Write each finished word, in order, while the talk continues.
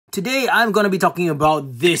Today I'm gonna be talking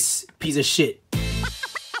about this piece of shit.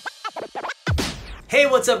 Hey,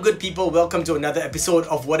 what's up good people? Welcome to another episode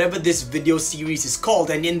of whatever this video series is called,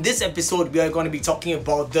 and in this episode we are going to be talking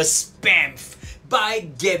about the SPAMF by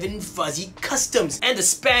Gavin Fuzzy Customs. And the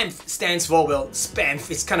SPAMF stands for, well,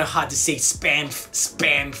 SPAMF, it's kind of hard to say SPAMF.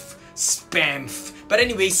 But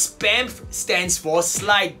anyway, SPAMF stands for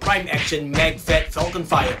Slide Prime Action Mag Fed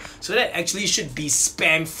Falconfire. So that actually should be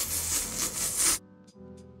SPAMF.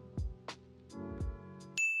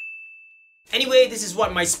 Anyway, this is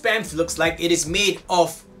what my SPAMF looks like. It is made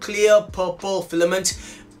of clear purple filament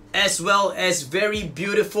as well as very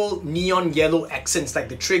beautiful neon yellow accents like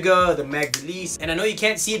the trigger, the mag release. And I know you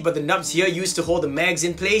can't see it, but the nubs here used to hold the mags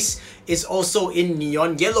in place is also in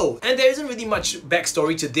neon yellow. And there isn't really much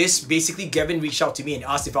backstory to this. Basically, Gavin reached out to me and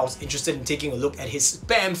asked if I was interested in taking a look at his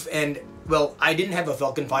SPAMF, and well, I didn't have a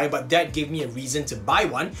Falconfire, but that gave me a reason to buy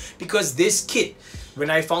one because this kit, when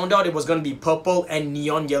I found out it was going to be purple and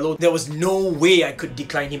neon yellow, there was no way I could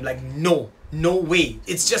decline him. Like, no way.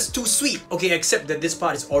 It's just too sweet. Okay, except that this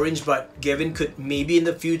part is orange, but Gavin could maybe in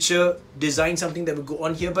the future design something that would go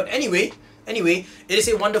on here. But anyway, it is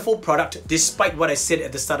a wonderful product despite what I said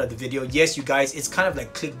at the start of the video. Yes, you guys, it's kind of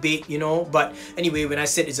like clickbait, you know, but anyway, when I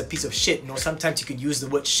said it's a piece of shit, you know, sometimes you could use the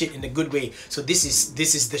word shit in a good way. So this is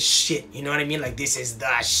the shit, you know what I mean? Like, this is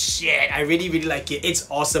the shit. I really like it. It's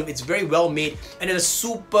awesome. It's very well made and it's a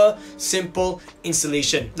super simple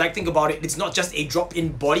installation. Like, think about it. It's not just a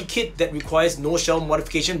drop-in body kit that requires no shell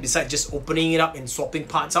modification besides just opening it up and swapping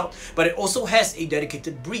parts out, but it also has a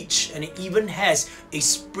dedicated breech, and it even has a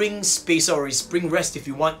spring spacer or a spring rest if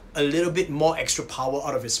you want a little bit more extra power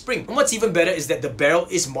out of your spring. And what's even better is that the barrel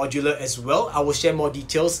is modular as well. I will share more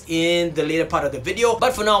details in the later part of the video,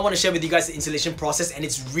 but for now I want to share with you guys the installation process, and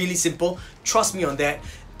it's really simple. Trust me on that.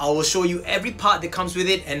 I will show you every part that comes with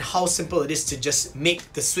it and how simple it is to just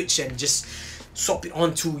make the switch and just swap it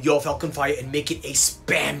onto your Falconfire and make it a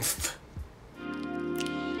SPAMF.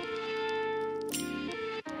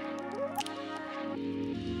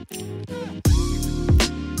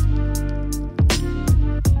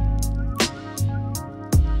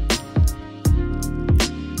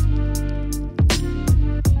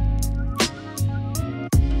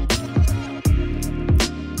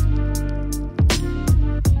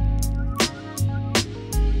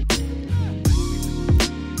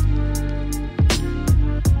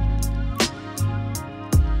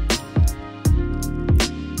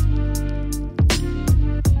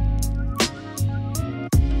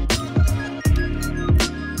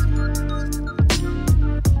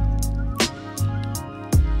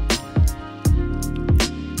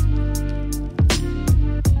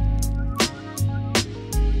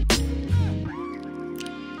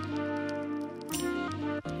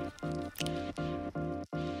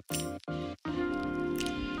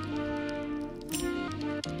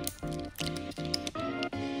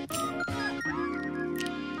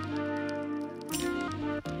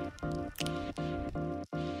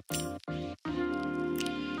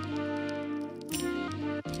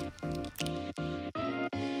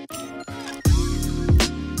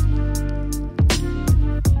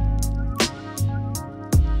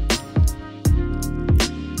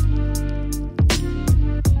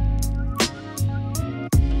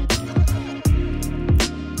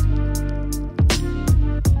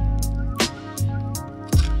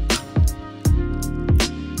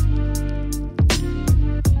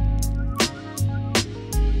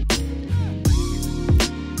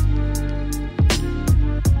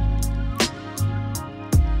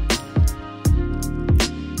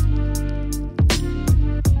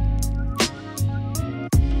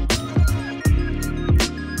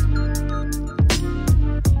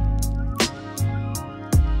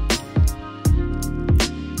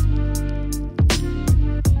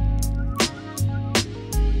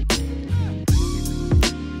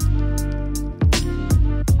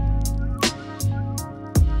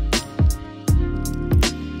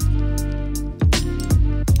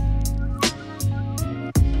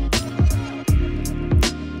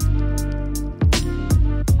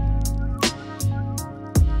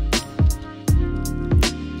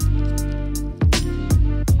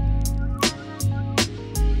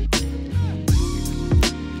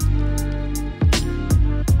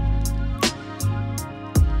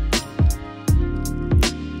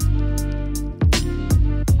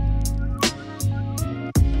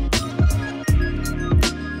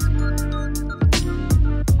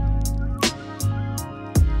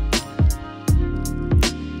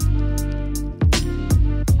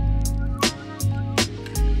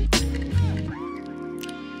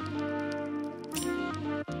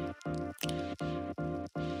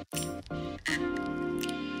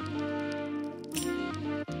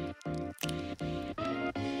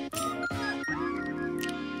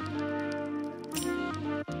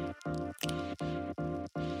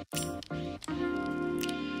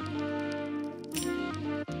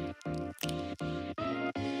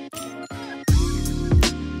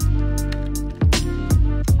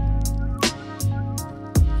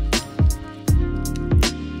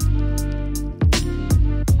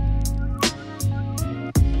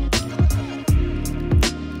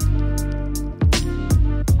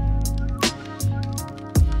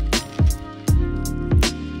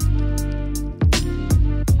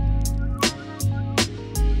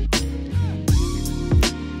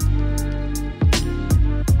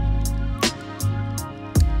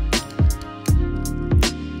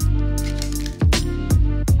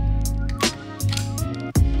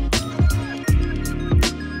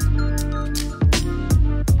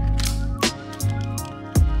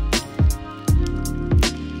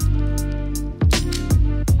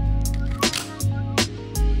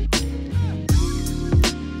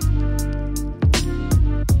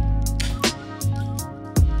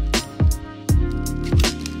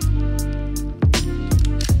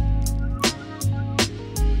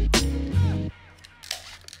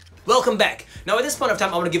 Welcome back. Now at this point of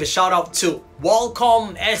time, I want to give a shout out to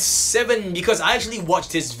Wallcom S7 because I actually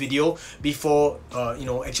watched his video before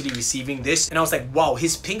actually receiving this, and I was like, wow,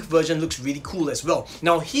 his pink version looks really cool as well.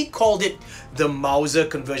 Now he called it the Mauser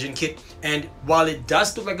conversion kit, and while it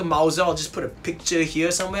does look like a Mauser, I'll just put a picture here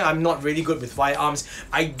somewhere. I'm not really good with firearms.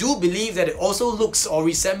 I do believe that it also looks or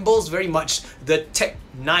resembles very much the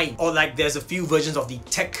TEC-9, or like there's a few versions of the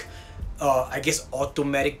TEC I guess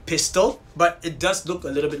automatic pistol, but it does look a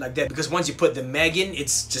little bit like that because once you put the mag in,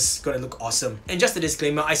 it's just gonna look awesome. And just a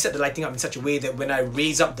disclaimer, I set the lighting up in such a way that when I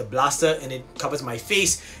raise up the blaster and it covers my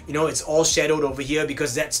face, it's all shadowed over here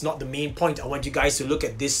because that's not the main point. I want you guys to look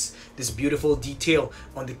at this beautiful detail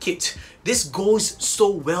on the kit. This goes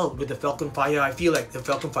so well with the Falconfire. I feel like the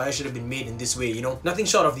Falconfire should have been made in this way, Nothing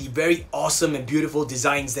short of the very awesome and beautiful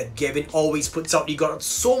designs that Gavin always puts out. You got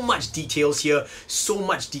so much details here,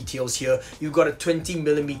 You've got a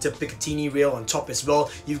 20mm Picatinny rail on top as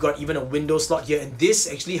well. You've got even a window slot here, and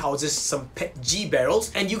this actually houses some pSykSG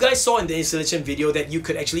barrels. And you guys saw in the installation video that you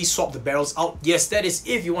could actually swap the barrels out. Yes, that is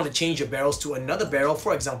if you want to change your barrels to another barrel.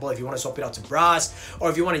 For example, if you want to swap it out to brass, or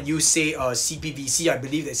if you want to use, say, CPVC. I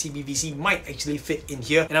believe that CPVC might actually fit in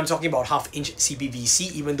here, and I'm talking about 1/2-inch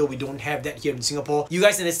CPVC, even though we don't have that here in Singapore. You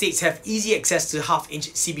guys in the States have easy access to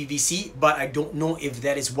 1/2-inch CPVC, but I don't know if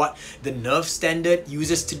that is what the Nerf standard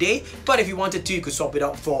uses today. But if you wanted to, you could swap it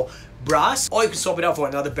out for brass, or you could swap it out for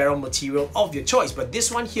another barrel material of your choice. But this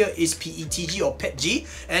one here is PETG or pSykSG,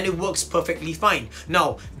 and it works perfectly fine.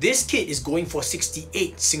 Now this kit is going for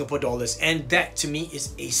 68 Singapore dollars, and that to me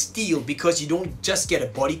is a steal because you don't just get a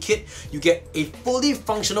body kit, you get a fully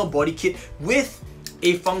functional body kit with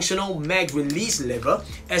a functional mag release lever,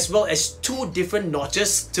 as well as 2 different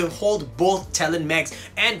notches to hold both Talon mags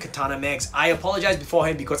and Katana mags. I apologize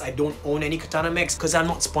beforehand because I don't own any Katana mags because I'm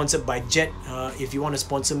not sponsored by Jet. If you want to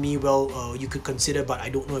sponsor me, well, you could consider, but I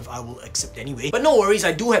don't know if I will accept anyway. But no worries,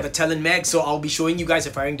 I do have a Talon mag, so I'll be showing you guys a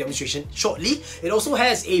firing demonstration shortly. It also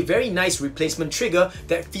has a very nice replacement trigger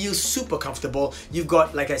that feels super comfortable. You've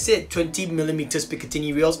got, like I said, 20mm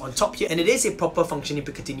Picatinny rails on top here, and it is a proper functioning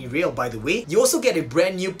Picatinny rail, by the way. You also get a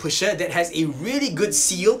brand new pusher that has a really good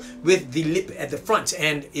seal with the lip at the front,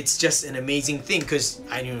 and it's just an amazing thing because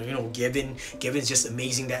I know Gavin's just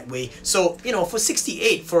amazing that way. So for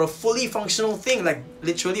 68 for a fully functional thing, like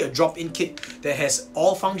literally a drop-in kit that has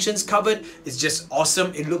all functions covered, it's just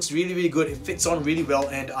awesome. It looks really good, it fits on really well,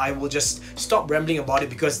 and I will just stop rambling about it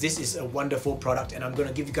because this is a wonderful product, and I'm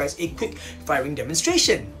gonna give you guys a quick firing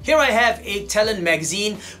demonstration. Here I have a Talon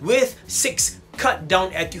magazine with 6 cut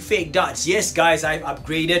down Accustrike darts. Yes guys, I have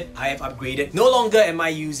upgraded. No longer am I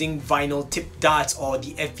using vinyl tip darts or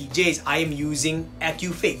the FVJs, I am using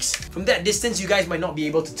Accustrikes. From that distance you guys might not be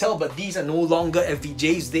able to tell, but these are no longer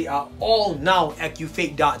FVJs, they are all now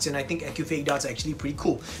Accustrike darts, and I think Accustrike darts are actually pretty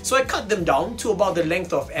cool. So I cut them down to about the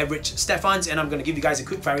length of average Stephans, and I'm going to give you guys a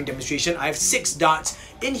quick firing demonstration. I have 6 darts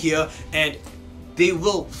in here and they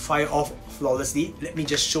will fire off flawlessly. Let me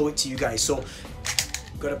just show it to you guys. So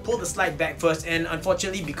gotta pull the slide back first, and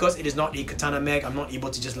unfortunately because it is not a Katana mag, I'm not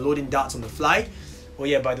able to just load in darts on the fly. Oh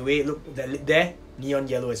yeah, by the way, look, that lid there, neon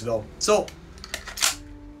yellow as well. So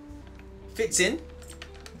fits in,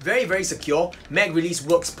 very secure. Mag release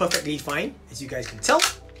works perfectly fine, as you guys can tell.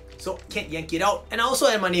 So can't yank it out, and I also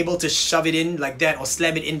am unable to shove it in like that or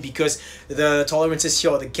slam it in because the tolerances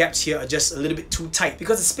here or the gaps here are just a little bit too tight,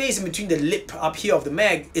 because the space in between the lip up here of the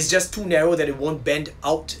mag is just too narrow that it won't bend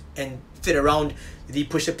out and fit around the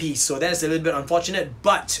pusher piece. So that's a little bit unfortunate,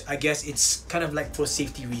 but I guess it's kind of like for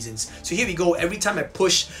safety reasons. So here we go. Every time I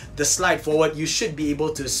push the slide forward, you should be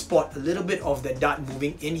able to spot a little bit of the dart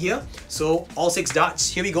moving in here. So all 6 darts,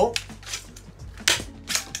 here we go.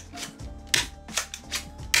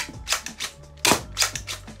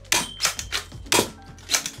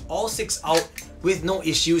 All 6 out with no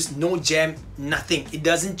issues, no jam, nothing. It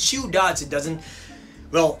doesn't chew darts, it doesn't,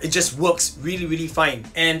 well, it just works really fine.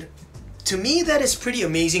 And to me that is pretty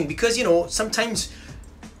amazing because sometimes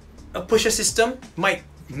a pusher system might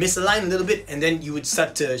misalign a little bit and then you would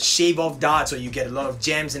start to shave off darts, or you get a lot of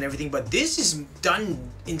jams and everything, but this is done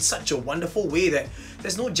in such a wonderful way that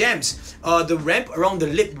there's no jams. The ramp around the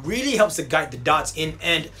lip really helps to guide the darts in,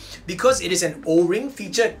 and because it is an O-ring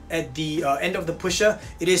featured at the end of the pusher,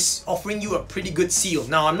 it is offering you a pretty good seal.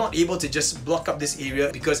 Now I'm not able to just block up this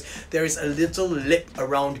area because there is a little lip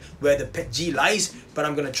around where the pSykSG lies, but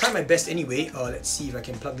I'm gonna try my best anyway. Let's see if I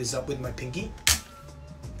can plug this up with my pinky.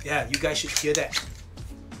 Yeah, you guys should hear that.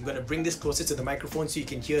 I'm gonna bring this closer to the microphone so you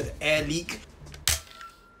can hear the air leak.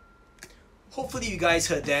 Hopefully you guys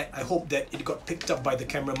heard that. I hope that it got picked up by the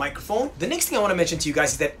camera microphone. The next thing I want to mention to you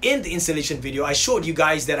guys is that in the installation video, I showed you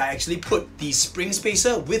guys that I actually put the spring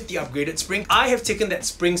spacer with the upgraded spring. I have taken that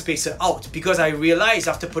spring spacer out because I realized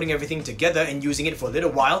after putting everything together and using it for a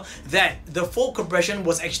little while that the fold compression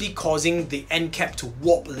was actually causing the end cap to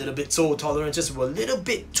warp a little bit. So tolerances were a little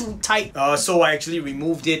bit too tight. So I actually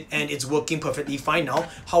removed it and it's working perfectly fine now.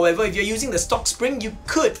 However, if you're using the stock spring, you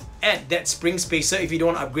could add that spring spacer if you don't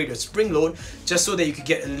want to upgrade your spring load, just so that you could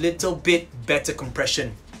get a little bit better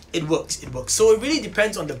compression. It works, it works. So it really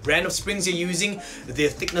depends on the brand of springs you're using, the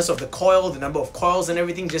thickness of the coil, the number of coils and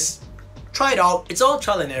everything. Just try it out. It's all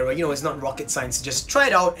trial and error, you know, it's not rocket science. Just try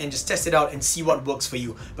it out and just test it out and see what works for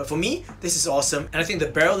you. But for me, this is awesome. And I think the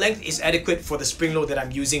barrel length is adequate for the spring load that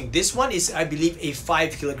I'm using. This one is, I believe, a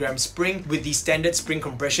 5 kilogram spring with the standard spring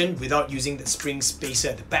compression without using the spring spacer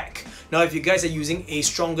at the back. Now, if you guys are using a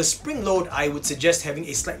stronger spring load, I would suggest having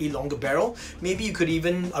a slightly longer barrel. Maybe you could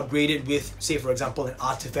even upgrade it with, say for example, an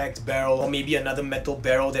artifact barrel or maybe another metal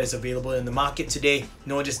barrel that is available in the market today. You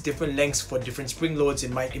know, just different lengths for different spring loads.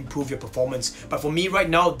 It might improve your performance. But for me right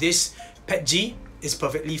now, this pSykSG is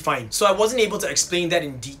perfectly fine. So I wasn't able to explain that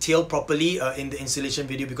in detail properly in the installation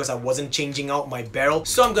video because I wasn't changing out my barrel.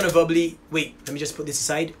 So I'm gonna verbally, wait, let me just put this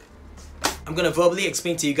aside. I'm gonna verbally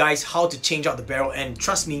explain to you guys how to change out the barrel, and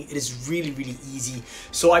trust me, it is really easy.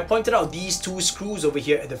 So I pointed out these two screws over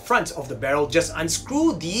here at the front of the barrel. Just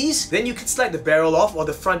unscrew these, then you could slide the barrel off, or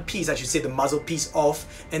the front piece, I should say, the muzzle piece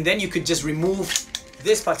off, and then you could just remove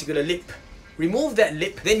this particular lip. Remove that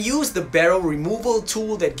lip, then use the barrel removal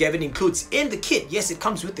tool that Gavin includes in the kit. Yes, it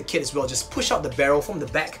comes with the kit as well. Just push out the barrel from the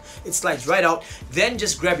back. It slides right out. Then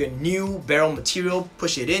just grab your new barrel material,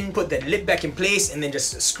 push it in, put that lip back in place, and then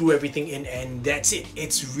just screw everything in, and that's it.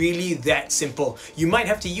 It's really that simple. You might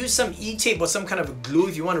have to use some e-tape or some kind of a glue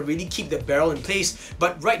if you want to really keep the barrel in place.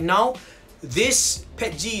 But right now, this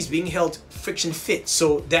pSykSG is being held friction fit,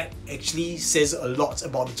 so that actually says a lot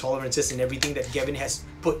about the tolerances and everything that Gavin has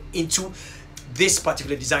put into this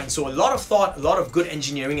particular design. So a lot of thought, a lot of good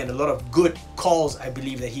engineering, and a lot of good calls, I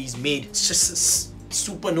believe, that he's made. It's just a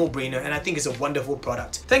super no-brainer, and I think it's a wonderful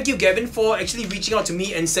product. Thank you, Gavin, for actually reaching out to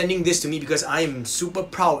me and sending this to me, because I am super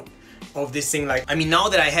proud of this thing. Like, I mean, now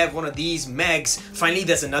that I have one of these mags, finally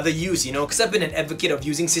there's another use, you know, because I've been an advocate of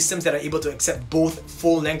using systems that are able to accept both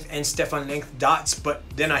full length and Stefan length darts, but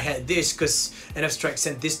then I had this because Nerf Accustrike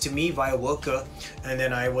sent this to me via worker, and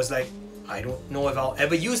then I was like, I don't know if I'll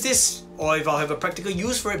ever use this or if I'll have a practical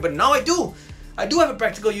use for it, but now I do. I do have a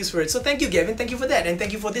practical use for it. So thank you, Gavin. Thank you for that. And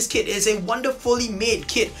thank you for this kit. It's a wonderfully made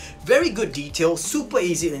kit. Very good detail, super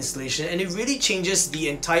easy installation, and it really changes the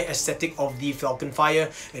entire aesthetic of the Falconfire.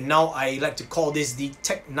 And now I like to call this the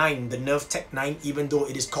TEC-9, the Nerf TEC-9, even though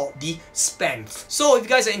it is called the SPAMF. So if you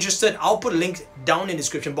guys are interested, I'll put a link down in the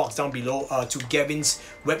description box down below to Gavin's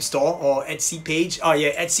web store or Etsy page.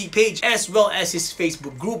 Etsy page, as well as his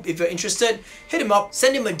Facebook group. If you're interested, hit him up,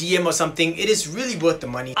 send him a DM or something. It is really worth the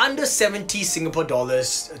money. Under 70 Singapore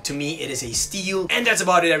dollars, to me it is a steal. And that's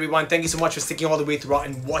about it, everyone. Thank you so much for sticking all the way throughout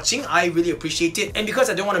and watching. I really appreciate it. And because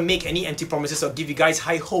I don't want to make any empty promises or give you guys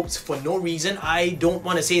high hopes for no reason, I don't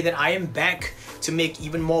want to say that I am back to make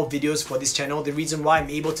even more videos for this channel. The reason why I'm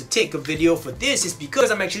able to take a video for this is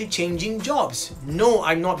because I'm actually changing jobs. No,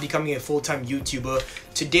 I'm not becoming a full-time YouTuber.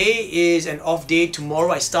 Today is an off day.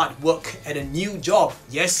 Tomorrow I start work at a new job.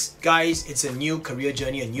 Yes, guys, it's a new career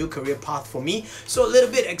journey, a new career path for me. So a little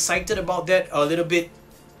bit excited about that, a little bit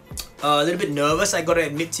nervous. I gotta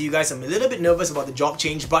admit to you guys, I'm a little bit nervous about the job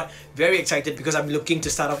change, but very excited because I'm looking to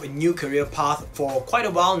start off a new career path for quite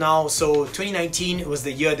a while now. So 2019 was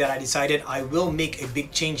the year that I decided I will make a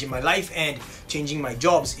big change in my life, and changing my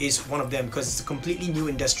jobs is one of them because it's a completely new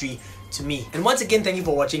industry to me. And once again, thank you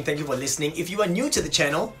for watching, thank you for listening. If you are new to the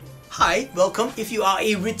channel, hi, welcome. If you are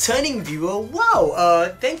a returning viewer,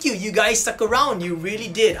 wow, thank you. You guys stuck around. You really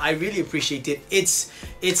did. I really appreciate it.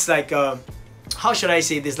 It's like how should I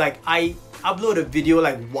say this? Like, I upload a video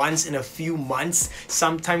like once in a few months,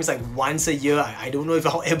 sometimes like once a year. I don't know if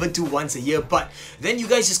I'll ever do once a year, but then you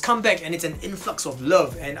guys just come back and it's an influx of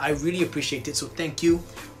love, and I really appreciate it. So thank you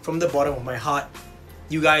from the bottom of my heart.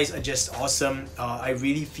 You guys are just awesome. I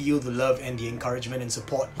really feel the love and the encouragement and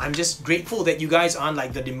support. I'm just grateful that you guys aren't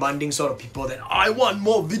like the demanding sort of people that I want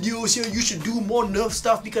more videos here, you should do more Nerf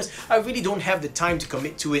stuff, because I really don't have the time to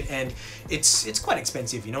commit to it, and it's quite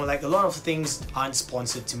expensive, you know, like a lot of things aren't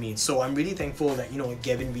sponsored to me. So I'm really thankful that, you know,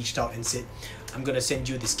 Gavin reached out and said, I'm gonna send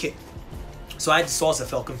you this kit. So I had to source a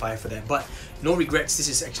Falconfire for that, but no regrets. This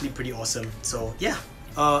is actually pretty awesome. So yeah,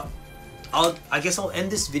 I guess I'll end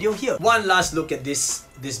this video here. One last look at this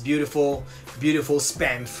beautiful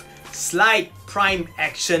SPAMF Slide Prime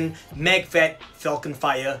Action MagVet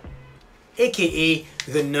Falconfire, aka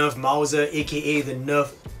the Nerf Mauser, aka the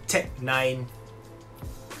Nerf TEC-9.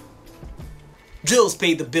 Drills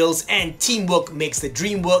pay the bills and teamwork makes the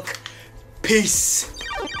dream work. Peace!